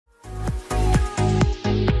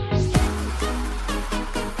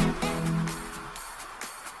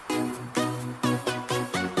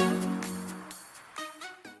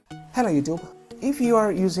Hello YouTube. If you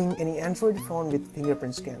are using any Android phone with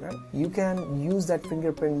fingerprint scanner, you can use that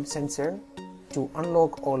fingerprint sensor to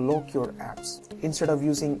unlock or lock your apps instead of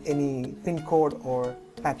using any pin code or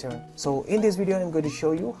pattern. So in this video I'm going to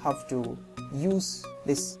show you how to use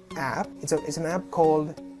this app. It's an app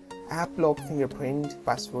called App Lock Fingerprint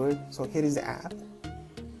Password. So here is the app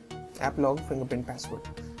Lock Fingerprint Password.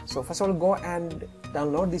 So first of all, go and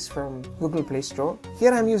download this from Google Play Store.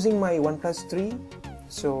 Here I'm using my OnePlus 3,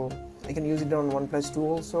 so I can use it on OnePlus 2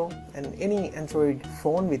 also, and any Android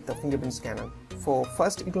phone with the fingerprint scanner. For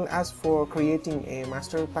first, it will ask for creating a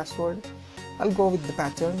master password. I'll go with the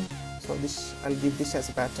pattern. So I'll give this as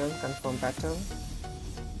a pattern, confirm pattern.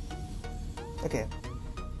 Okay.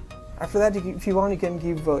 After that, if you want, you can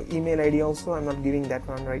give email ID also. I'm not giving that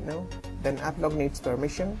one right now. Then app lock needs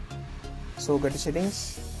permission. So go to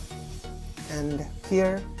settings, and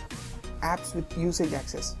here apps with usage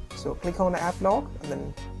access. So click on the app lock and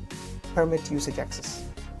then permit usage access.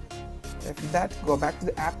 After that, go back to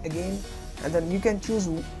the app again, and then you can choose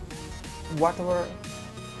whatever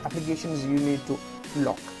applications you need to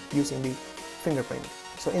lock using the fingerprint.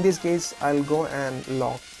 So in this case, I'll go and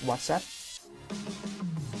lock WhatsApp.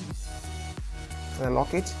 And I'll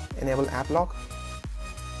lock it, enable app lock.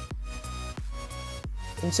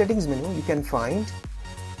 In settings menu, you can find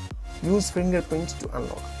use fingerprint to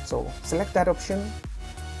unlock. So select that option.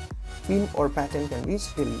 Pin or pattern can be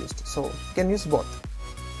still used, so you can use both.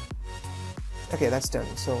 Okay, that's done.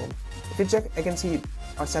 So if you check, I can see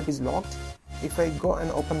WhatsApp is locked. If I go and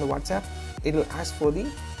open the WhatsApp, it will ask for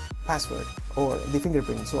the password or the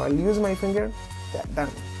fingerprint. So I'll use my finger. Done.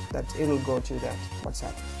 That it will go to that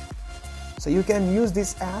WhatsApp. So you can use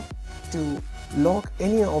this app to lock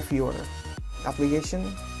any of your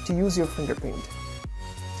application to use your fingerprint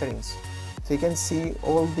settings. So you can see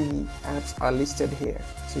all the apps are listed here.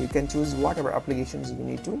 So you can choose whatever applications you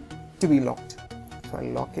need to be locked. So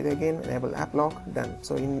I'll lock it again, enable app lock, done.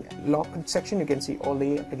 So in lock section, you can see all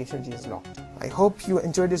the applications is locked. I hope you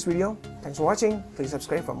enjoyed this video. Thanks for watching. Please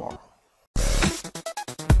subscribe for more.